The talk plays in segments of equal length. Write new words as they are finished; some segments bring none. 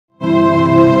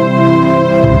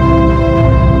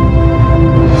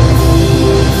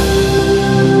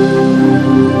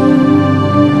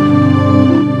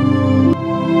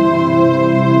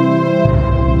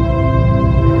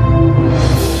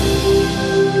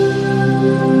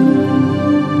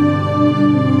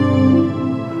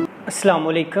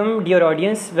Assalamualaikum dear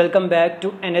audience, welcome back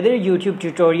to another YouTube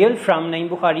tutorial from Naeem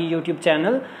Bukhari YouTube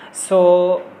channel.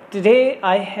 So today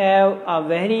I have a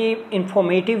very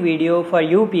informative video for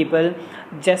you people.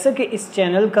 जैसा कि इस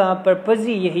channel का purpose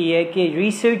ही यही है कि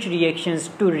research reactions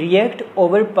to react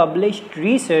over published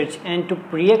research and to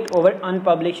react over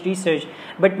unpublished research,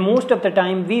 but most of the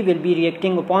time we will be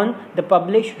reacting upon the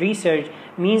published research.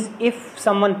 Means if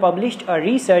someone published a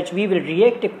research, we will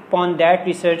react upon that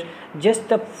research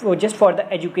just for the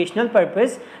educational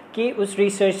purpose कि उस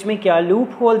research में क्या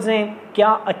loop holes हैं, क्या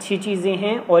अच्छी चीज़ें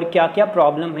हैं और क्या क्या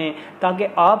प्रॉब्लम हैं, ताकि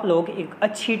आप लोग एक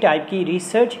अच्छी टाइप की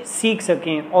रिसर्च सीख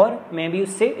सकें और मैं भी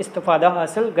उससे इस्तिफ़ादा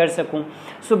हासिल कर सकूं.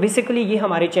 सो बेसिकली ये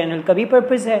हमारे चैनल का भी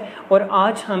पर्पज़ है और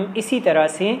आज हम इसी तरह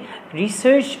से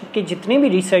रिसर्च के जितने भी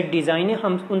रिसर्च डिज़ाइन हैं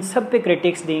हम उन सब पे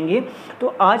क्रिटिक्स देंगे.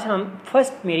 तो आज हम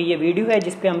फर्स्ट मेरी ये वीडियो है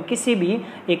जिस पे हम किसी भी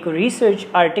एक रिसर्च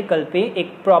आर्टिकल पे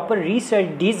एक प्रॉपर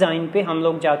रिसर्च डिज़ाइन पे हम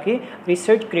लोग जाके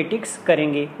रिसर्च क्रिटिक्स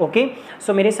करेंगे. ओके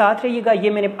सो मेरे साथ रहिएगा. ये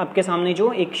मैंने आपके सामने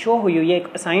जो एक शो हुई है एक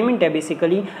असाइनमेंट है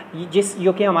बेसिकली,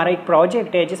 जो कि हमारा एक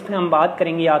प्रोजेक्ट है जिसमें हम बात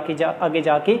करेंगे आगे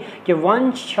जाके कि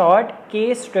one shot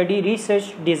case study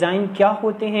research design क्या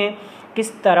होते हैं,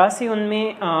 किस तरह से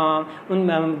उनमें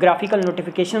उन ग्राफिकल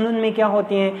नोटिफिकेशन उनमें क्या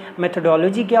होते हैं,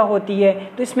 मेथोडोलॉजी क्या होती है.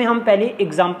 तो इसमें हम पहले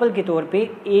एग्जांपल के तौर पे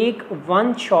एक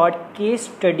वन शॉट केस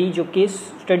स्टडी जो case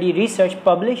study research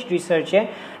published research है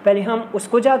पहले हम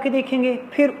उसको जाके देखेंगे,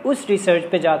 फिर उस रिसर्च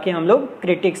पे जाके हम लोग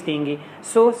क्रिटिक्स देंगे.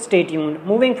 So stay tuned.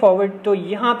 Moving forward तो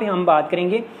यहाँ पे हम बात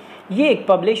करेंगे, ये एक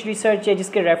पब्लिश रिसर्च है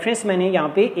जिसके रेफरेंस मैंने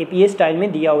यहाँ पे APA स्टाइल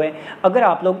में दिया हुआ है. अगर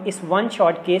आप लोग इस one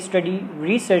shot case study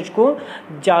research को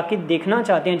जाके देखना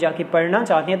चाहते हैं, जाके पढ़ना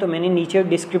चाहते हैं, तो मैंने नीचे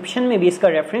डिस्क्रिप्शन में भी इसका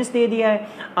रेफरेंस दे दिया है.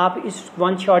 आप इस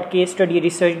one shot case study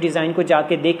research design को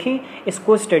जाके देखें,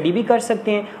 इसको स्टडी भी कर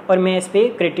सकते हैं और मैं इस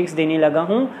पर क्रिटिक्स देने लगा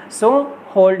हूँ. So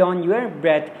hold on your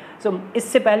breath. सो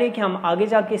इससे पहले कि हम आगे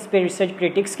जाके इस पर रिसर्च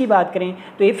क्रिटिक्स की बात करें,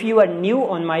 तो if you are new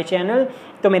on my channel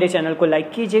तो मेरे चैनल को लाइक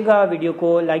कीजिएगा, वीडियो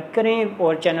को लाइक करें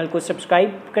और चैनल को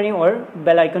सब्सक्राइब करें और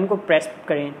बेल आइकन को प्रेस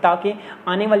करें ताकि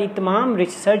आने वाली तमाम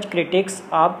रिसर्च क्रिटिक्स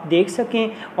आप देख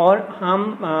सकें और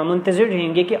हम मुंतज़िर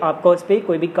रहेंगे कि आपका उस पर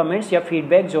कोई भी कमेंट्स या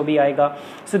फीडबैक जो भी आएगा.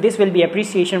 So this will be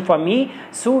appreciation for me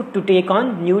so to take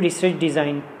on new research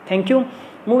design. Thank you.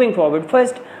 Moving forward,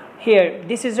 first here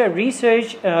this is a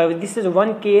research this is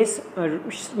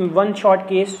one short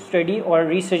case study or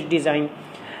research design.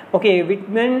 Okay,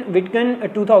 Whitman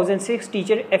 2006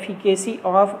 teacher efficacy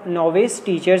of novice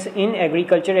teachers in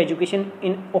agriculture education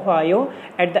in Ohio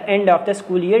at the end of the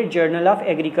school year, Journal of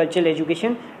Agricultural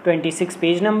Education 26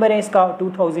 page number है इसका.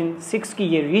 2006 की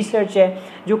ये research है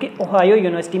जो कि Ohio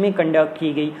university में conduct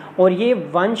की गई और ये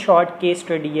वन शॉट केस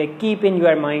स्टडी है. Keep in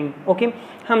your mind. Okay,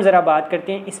 हम ज़रा बात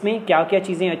करते हैं इसमें क्या क्या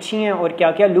चीज़ें अच्छी हैं और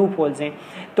क्या क्या लूप होल्स हैं.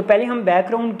 तो पहले हम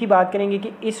बैकग्राउंड की बात करेंगे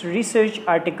कि इस रिसर्च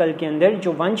आर्टिकल के अंदर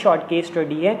जो वन शॉट केस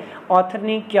स्टडी है ऑथर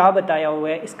ने क्या बताया हुआ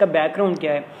है, इसका बैकग्राउंड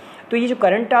क्या है. तो ये जो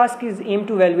current task is M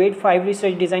to evaluate 5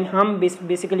 research design, हम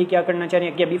बेसिकली क्या करना चाह रहे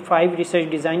हैं कि अभी 5 रिसर्च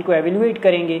डिज़ाइन को एवेलुएट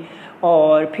करेंगे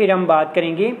और फिर हम बात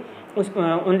करेंगे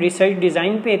उन रिसर्च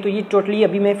डिज़ाइन पे. तो ये टोटली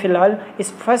अभी मैं फ़िलहाल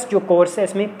इस फर्स्ट जो कोर्स है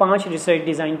इसमें 5 रिसर्च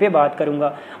डिज़ाइन पे बात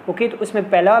करूँगा. ओके, तो उसमें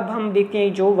पहला अब हम देखते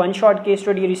हैं जो one shot case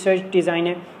study research design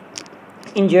है.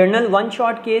 इन journal one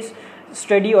shot case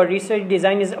study or research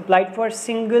design is applied for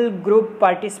single group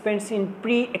participants in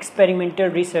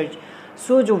pre-experimental research.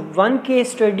 So जो one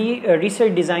case study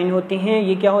research design होते हैं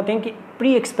ये क्या होते हैं कि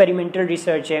प्री एक्सपेरिमेंटल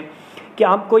रिसर्च है कि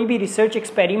आप कोई भी रिसर्च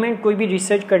एक्सपेरिमेंट कोई भी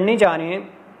रिसर्च करने जा रहे हैं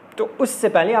तो उससे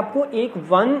पहले आपको एक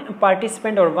वन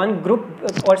पार्टिसिपेंट और वन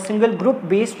ग्रुप और single group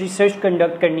based research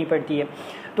conduct करनी पड़ती है.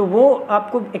 तो वो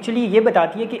आपको एक्चुअली ये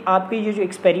बताती है कि आपकी ये जो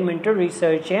एक्सपेरिमेंटल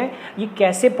रिसर्च है ये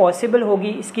कैसे पॉसिबल होगी,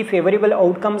 इसकी फेवरेबल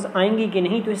आउटकम्स आएंगी कि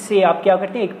नहीं. तो इससे आप क्या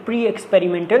करते हैं एक pre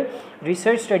experimental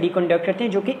research study conduct करते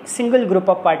हैं जो कि सिंगल ग्रुप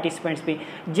ऑफ पार्टिसिपेंट्स पे,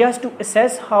 just to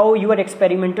assess how your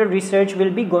experimental research will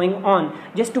be going on.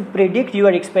 Just to predict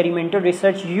your experimental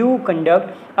research you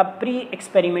conduct a pre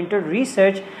experimental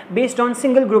research based on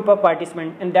single group of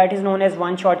participants and that is known as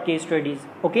one shot case studies.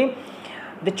 Okay,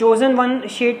 the chosen one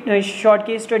short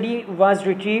case study was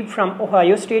retrieved from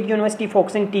Ohio State University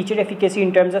focusing teacher efficacy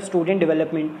in terms of student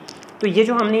development. तो ये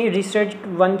जो हमने research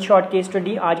one shot case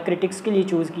study आज critics के लिए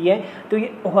choose की है तो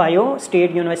ये ओहायो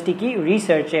स्टेट यूनिवर्सिटी की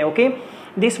रिसर्च है. Okay,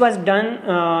 this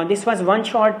was one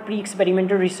short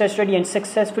pre-experimental research study and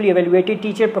successfully evaluated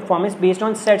teacher performance based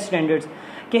on set standards.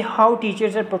 कि how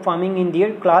teachers are performing in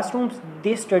their classrooms.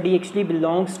 This study actually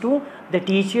belongs to the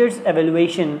teachers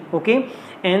evaluation, okay,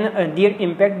 and their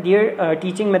impact, their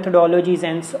teaching methodologies,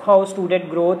 and how student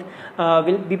growth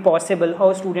will be possible, how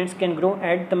students can grow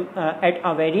at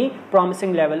a very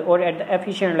promising level or at the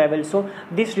efficient level. So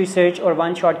this research or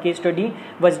one short case study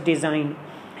was designed.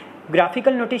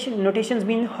 Graphical notations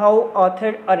mean how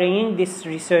author arranged this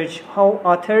research, how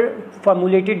author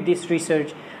formulated this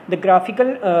research. The graphical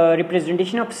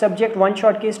representation of subject one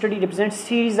short case study represents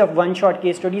series of one short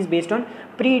case studies based on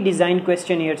pre-designed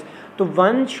questionnaires. तो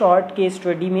one short case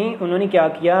study में उन्होंने क्या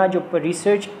किया, जो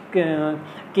research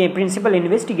के principal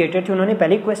investigator थे उन्होंने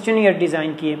पहले क्वेश्चनियर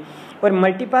डिज़ाइन किए और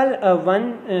multiple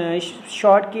one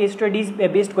short case studies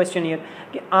based questionnaire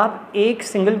कि आप एक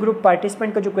सिंगल ग्रुप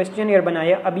पार्टिसिपेंट का जो क्वेश्चनियर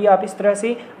बनाया, अभी आप इस तरह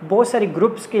से बहुत सारे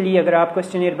ग्रुप्स के लिए अगर आप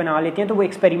क्वेश्चनियर बना लेते हैं तो वो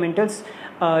एक्सपेरिमेंटल्स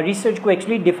रिसर्च को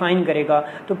एक्चुअली डिफाइन करेगा.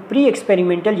 तो प्री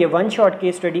एक्सपेरिमेंटल या वन शॉट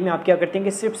केस स्टडी में आप क्या करते हैं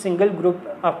कि सिर्फ सिंगल ग्रुप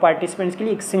ऑफ पार्टिसिपेंट्स के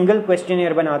लिए एक सिंगल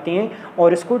क्वेश्चनियर बनाते हैं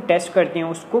और उसको टेस्ट करते हैं,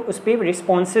 उसको उस पर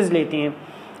रिस्पॉन्सेज लेते हैं.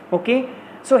 Okay,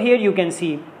 so here you can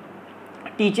see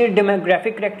teacher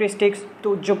demographic characteristics.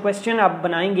 तो जो क्वेश्चन आप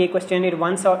बनाएंगे questionnaire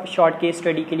one short case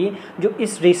study के लिए, जो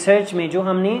इस रिसर्च में जो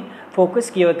हमने फोकस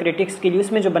किया हुआ क्रिटिक्स के लिए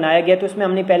उसमें जो बनाया गया, तो उसमें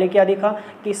हमने पहले क्या देखा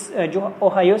कि जो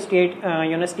ओहायो स्टेट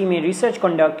यूनिवर्सिटी में रिसर्च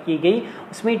कंडक्ट की गई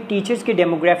उसमें टीचर्स के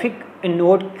डेमोग्राफिक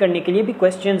नोट करने के लिए भी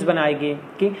क्वेश्चंस बनाए गए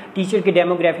कि टीचर के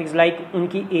डेमोग्राफिक्स लाइक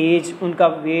उनकी एज, उनका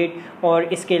वेट और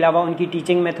इसके अलावा उनकी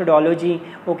टीचिंग मेथोडोलॉजी,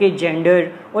 ओके, जेंडर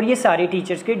और ये सारे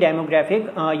टीचर्स के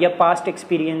डेमोग्राफिक या पास्ट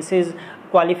एक्सपीरियंसेस,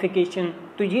 क्वालिफिकेशन,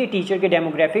 तो ये टीचर के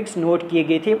डेमोग्राफिक्स नोट किए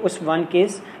गए थे उस one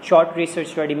case short research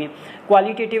study में.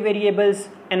 Qualitative variables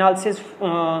analysis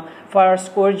for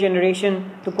score generation,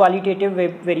 तो क्वालिटेटिव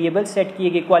वेरिएबल्स सेट किए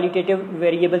गए. क्वालिटेटिव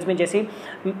वेरिएबल्स में जैसे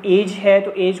एज है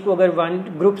तो एज को अगर वन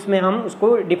ग्रुप्स में हम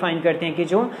उसको डिफाइन करते हैं कि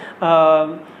जो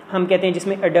हम कहते हैं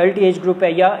जिसमें अडल्ट एज ग्रुप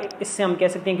है, या इससे हम कह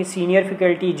सकते हैं कि सीनियर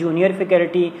फैकल्टी, जूनियर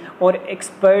फैकल्टी और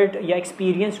एक्सपर्ट या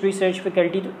एक्सपीरियंस रिसर्च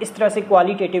फैकल्टी. तो इस तरह से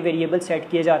क्वालिटेटिव वेरिएबल सेट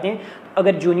किए जाते हैं.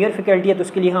 अगर जूनियर फैकल्टी है तो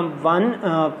उसके लिए हम वन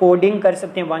कोडिंग कर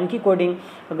सकते हैं, वन की कोडिंग.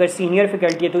 अगर सीनियर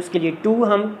फैकल्टी है तो उसके लिए 2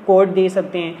 हम कोड दे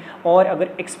सकते हैं, और अगर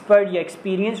एक्सपर्ट या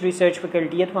एक्सपीरियंस रिसर्च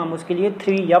फैकल्टी है तो हम उसके लिए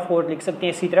 3 या 4 लिख सकते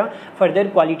हैं. इसी तरह फर्दर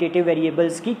क्वालिटेटिव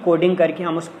वेरिएबल्स की कोडिंग करके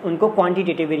हम उनको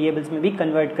क्वान्टिटेटिव वेरिएबल्स में भी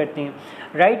कन्वर्ट करते हैं.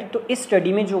 राइट, तो इस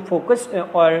स्टडी में जो फोकस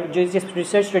और जो जिस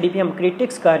रिसर्च स्टडी पे हम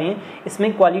क्रिटिक्स कर रहे हैं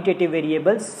इसमें क्वालिटेटिव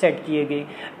वेरिएबल्स सेट किए गए.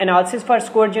 एनालिसिस फॉर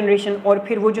स्कोर जनरेशन, और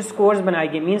फिर वो जो स्कोर्स बनाए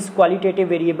गए means qualitative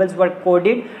variables were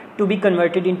coded to be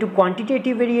converted into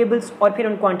quantitative variables. और फिर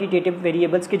उन क्वांटिटेटिव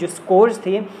वेरिएबल्स के जो स्कोर्स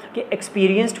थे कि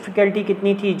एक्सपीरियंस्ड फैकल्टी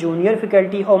कितनी थी, junior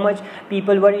faculty, how much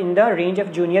people were in the range of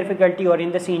junior faculty और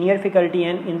in the senior faculty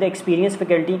and in the experience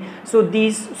faculty. So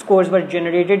these scores were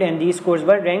generated and these scores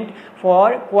were ranked for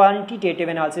quantitative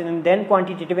analysis, and then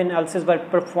quantitative analysis were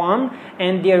performed,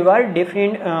 and there were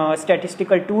different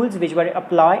statistical tools which were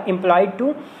employed to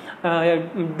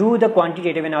do the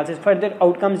quantitative analysis. Further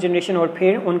outcomes generation, और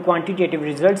फिर उन quantitative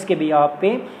results के behalf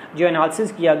पे जो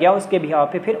analysis किया गया उसके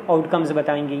behalf पे फिर outcomes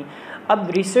बताएंगी.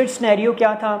 अब research scenario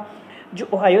क्या था, जो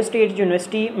ओहायो स्टेट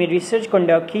यूनिवर्सिटी में रिसर्च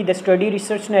कंडक्ट की, the study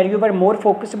research scenario were more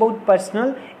focus about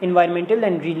personal, environmental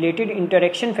and related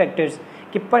interaction factors.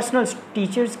 कि पर्सनल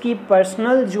टीचर्स की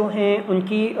पर्सनल जो हैं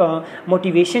उनकी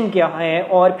मोटिवेशन क्या है,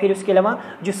 और फिर उसके अलावा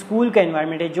जो स्कूल का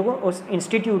एनवायरनमेंट है, जो उस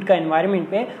इंस्टीट्यूट का एनवायरनमेंट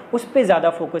पे उस पर ज़्यादा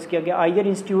फोकस किया गया. Either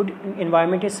institute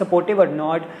environment is supportive और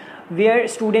not, where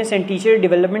students and teacher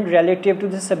development relative to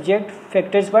the subject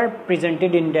factors were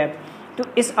presented in depth. तो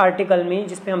इस आर्टिकल में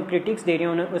जिस पे हम क्रिटिक्स दे रहे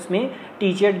हैं उसमें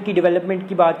टीचर की डेवलपमेंट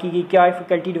की बात की गई, क्या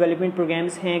फैकल्टी डेवलपमेंट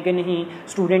प्रोग्राम्स हैं कि नहीं,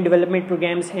 स्टूडेंट डेवलपमेंट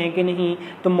प्रोग्राम्स हैं कि नहीं,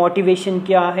 तो मोटिवेशन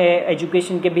क्या है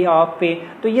एजुकेशन के बिहाफ पे.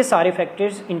 तो ये सारे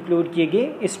फैक्टर्स इंक्लूड किए गए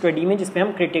इस स्टडी में जिस पे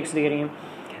हम क्रिटिक्स दे रहे हैं.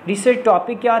 रिसर्च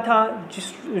टॉपिक क्या था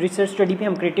जिस रिसर्च स्टडी पे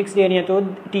हम क्रिटिक्स दे रहे हैं, तो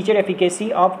teacher efficacy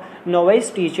of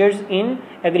novice teachers in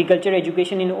agriculture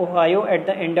education in Ohio at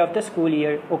the end of the school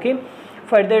year. Okay,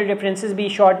 further references भी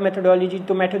शॉर्ट मेथोडोलॉजी.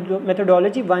 तो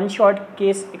methodology one shot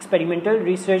case experimental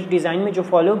research design में जो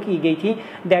follow की गई थी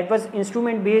that was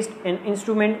instrument based, and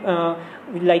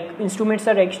instrument like instruments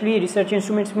are actually research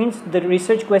instruments means the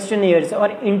research questionnaires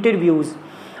और interviews.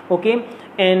 Okay,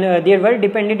 and there were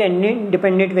dependent and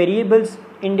independent variables,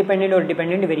 independent और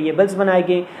dependent variables बनाए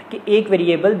गए कि एक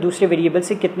वेरिएबल दूसरे वेरिएबल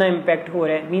से कितना इम्पैक्ट हो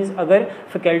रहा है. मींस अगर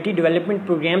faculty development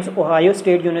programmes Ohio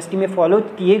state university में फॉलो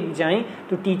किए जाएं,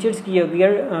 तो टीचर्स की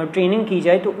अगर ट्रेनिंग की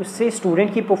जाए तो उससे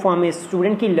स्टूडेंट की परफॉर्मेंस,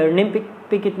 स्टूडेंट की लर्निंग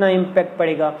पे कितना इम्पैक्ट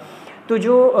पड़ेगा. तो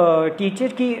जो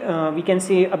टीचर की वी कैन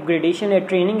से अपग्रेडेशन है,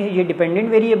 ट्रेनिंग है, ये डिपेंडेंट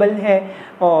वेरिएबल है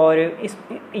और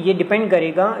ये डिपेंड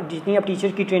करेगा, जितनी आप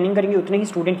टीचर की ट्रेनिंग करेंगे उतनी ही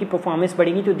स्टूडेंट की परफॉर्मेंस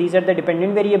बढ़ेगी। तो these are the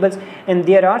dependent variables and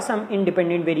there are some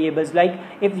independent variables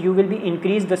like if you will be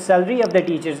increase the salary of the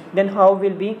teachers then how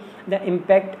will be the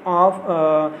impact of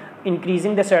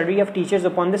increasing the salary of teachers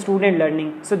upon the student learning.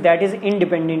 So that is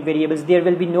independent variables. There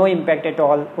will be no impact at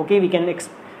all. Okay, we can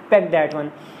expect that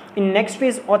one. In next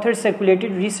phase, authors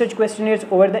circulated research questionnaires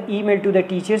over the email to the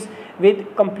teachers with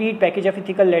complete package of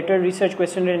ethical letter, research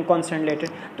questionnaire and consent letter.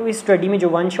 तो इस study में जो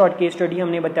one shot case study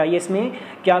हमने बताई है, इसमें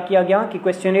क्या किया गया कि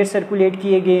क्वेश्चनर सर्कुलेट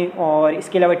किए गए और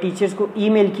इसके अलावा टीचर्स को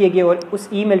ईमेल किए गए और उस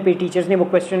ईमेल पे टीचर्स ने वो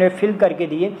क्वेश्चनर फिल करके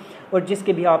दिए और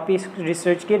जिसके भी आप पे इस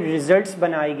रिसर्च के रिजल्ट्स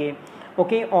बनाए गए।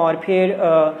 ओके, और फिर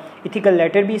इथिकल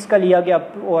लेटर भी इसका लिया गया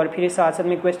और फिर साथ साथ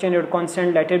में क्वेश्चन और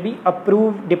कॉन्सेंट लेटर भी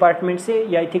अप्रूव डिपार्टमेंट से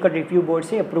या इथिकल रिव्यू बोर्ड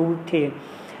से अप्रूव थे।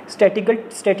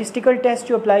 स्टैटिस्टिकल टेस्ट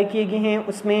जो अप्लाई किए गए हैं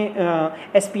उसमें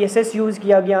SPSS यूज़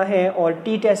किया गया है और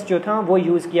टी टेस्ट जो था वो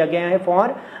यूज़ किया गया है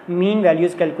for mean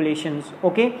values calculations.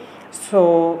 Okay, so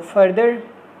further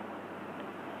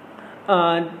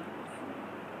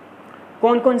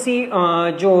कौन कौन सी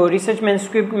जो रिसर्च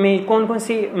मैन्युस्क्रिप्ट में कौन कौन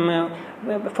सी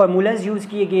फार्मूलाज यूज़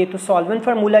किए गए, तो सॉल्वेंट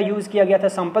फार्मूला यूज़ किया गया था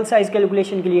सैम्पल साइज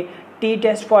कैलकुलेशन के लिए। T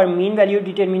test for mean value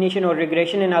determination और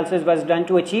regression analysis was done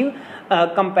to achieve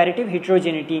comparative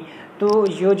heterogeneity. तो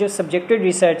जो सब्जेक्टेड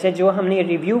रिसर्च है जो हमने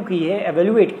रिव्यू की है,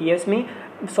 एवेलुएट की है, उसमें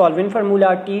solvent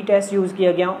formula, T test use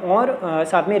किया गया और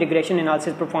साथ में रिग्रेशन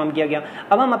एनालिसिस परफॉर्म किया गया।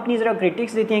 अब हम अपनी ज़रा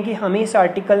क्रिटिक्स देते हैं कि हमें इस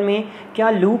आर्टिकल में क्या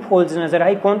लूप होल्स नज़र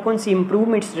आए, कौन कौन सी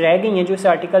इम्प्रूवमेंट्स रह गई हैं जो इस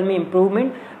आर्टिकल में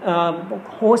इम्प्रूवमेंट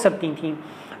हो सकती थी।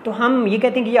 तो हम ये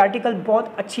कहते हैं कि ये आर्टिकल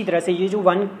बहुत अच्छी तरह से, ये जो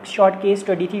वन शॉट केस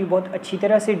स्टडी थी बहुत अच्छी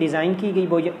तरह से डिज़ाइन की गई,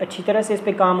 बहुत अच्छी तरह से इस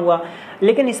पे काम हुआ,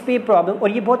 लेकिन इस पे प्रॉब्लम,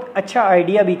 और ये बहुत अच्छा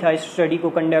आइडिया भी था इस स्टडी को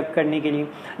कंडक्ट करने के लिए,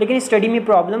 लेकिन इस स्टडी में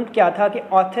प्रॉब्लम क्या था कि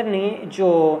ऑथर ने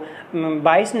जो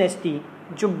बायसनेस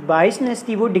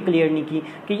थी वो डिक्लेयर नहीं की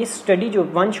कि ये स्टडी जो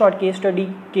वन शॉट केस स्टडी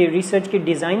के रिसर्च के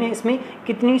डिज़ाइन है इसमें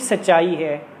कितनी सच्चाई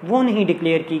है, वो नहीं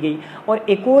डिक्लेयर की गई। और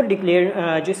एक और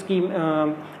जिसकी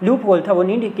लूप होल था वो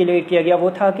नहीं डिक्लेयर किया गया,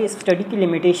 वो था कि इस स्टडी की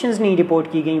लिमिटेशंस नहीं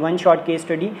रिपोर्ट की गई one shot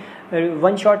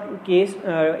case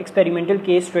experimental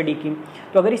case study की।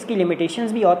 तो अगर इसकी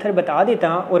लिमिटेशंस भी ऑथर बता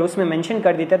देता और उसमें मेंशन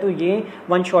कर देता तो ये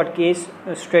वन शॉट केस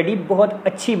स्टडी बहुत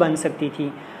अच्छी बन सकती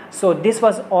थी। So this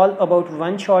was all about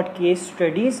one shot case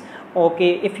studies. Okay,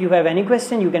 if you have any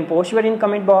question you can post your in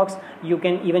comment box. You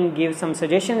can even give some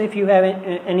suggestions if you have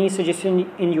any suggestion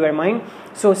in your mind.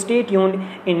 So stay tuned.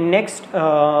 In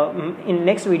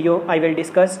next video I will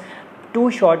discuss 2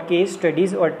 short case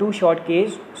studies or 2 short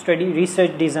case study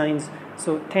research designs.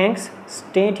 So thanks,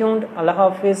 stay tuned. Allah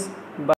Hafiz.